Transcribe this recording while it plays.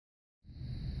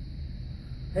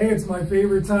Hey, it's my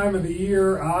favorite time of the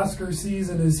year. Oscar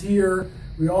season is here.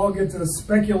 We all get to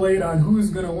speculate on who's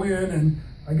going to win, and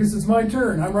I guess it's my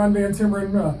turn. I'm Ron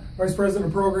VanTimmeren, Vice President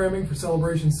of Programming for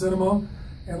Celebration Cinema.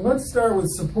 And let's start with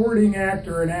supporting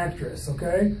actor and actress,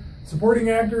 okay? Supporting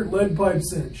actor, Lead Pipe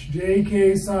Cinch.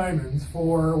 J.K. Simmons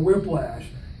for Whiplash.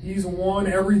 He's won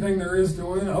everything there is to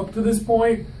win. Up to this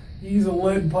point, he's a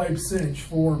Lead Pipe Cinch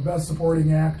for Best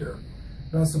Supporting Actor.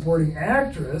 Best Supporting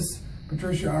Actress,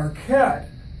 Patricia Arquette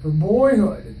for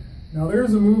Boyhood. Now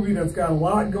there's a movie that's got a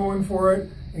lot going for it,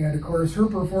 and of course her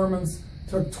performance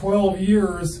took 12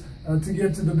 years to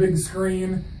get to the big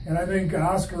screen, and I think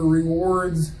Oscar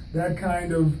rewards that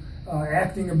kind of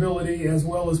acting ability as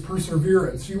well as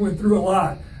perseverance. She went through a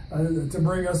lot to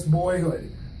bring us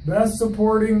Boyhood. Best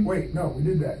Supporting, wait, no, we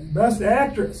did that. Best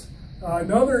Actress,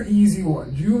 another easy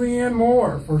one, Julianne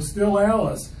Moore for Still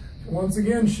Alice. Once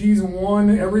again, she's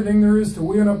won everything there is to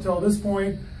win up till this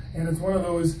point, and it's one of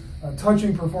those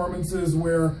touching performances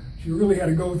where she really had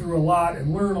to go through a lot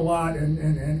and learn a lot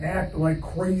and act like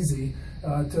crazy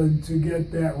to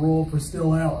get that role for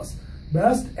Still Alice.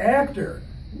 Best Actor,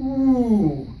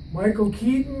 ooh, Michael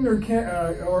Keaton or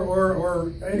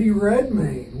Eddie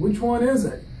Redmayne. Which one is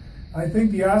it? I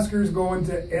think the Oscars going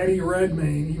to Eddie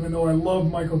Redmayne, even though I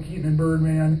love Michael Keaton and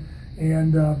Birdman.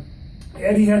 And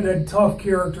Eddie had that tough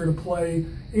character to play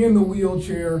in the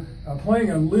wheelchair, playing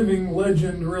a living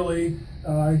legend, really.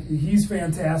 He's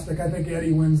fantastic. I think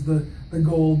Eddie wins the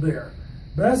gold there.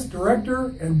 Best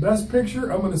Director and Best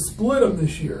Picture, I'm going to split them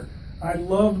this year. I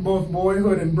loved both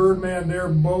Boyhood and Birdman. They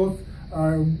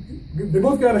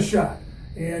both got a shot.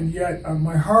 And yet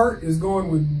my heart is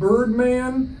going with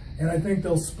Birdman, and I think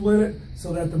they'll split it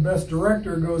so that the Best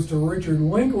Director goes to Richard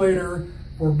Linklater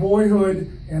for Boyhood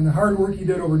and the hard work he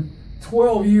did over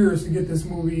 12 years to get this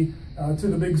movie to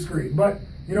the big screen. But,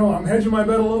 you know, I'm hedging my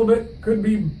bet a little bit. Could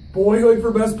be Boyhood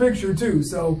for Best Picture, too.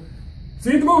 So,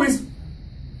 see you at the movies.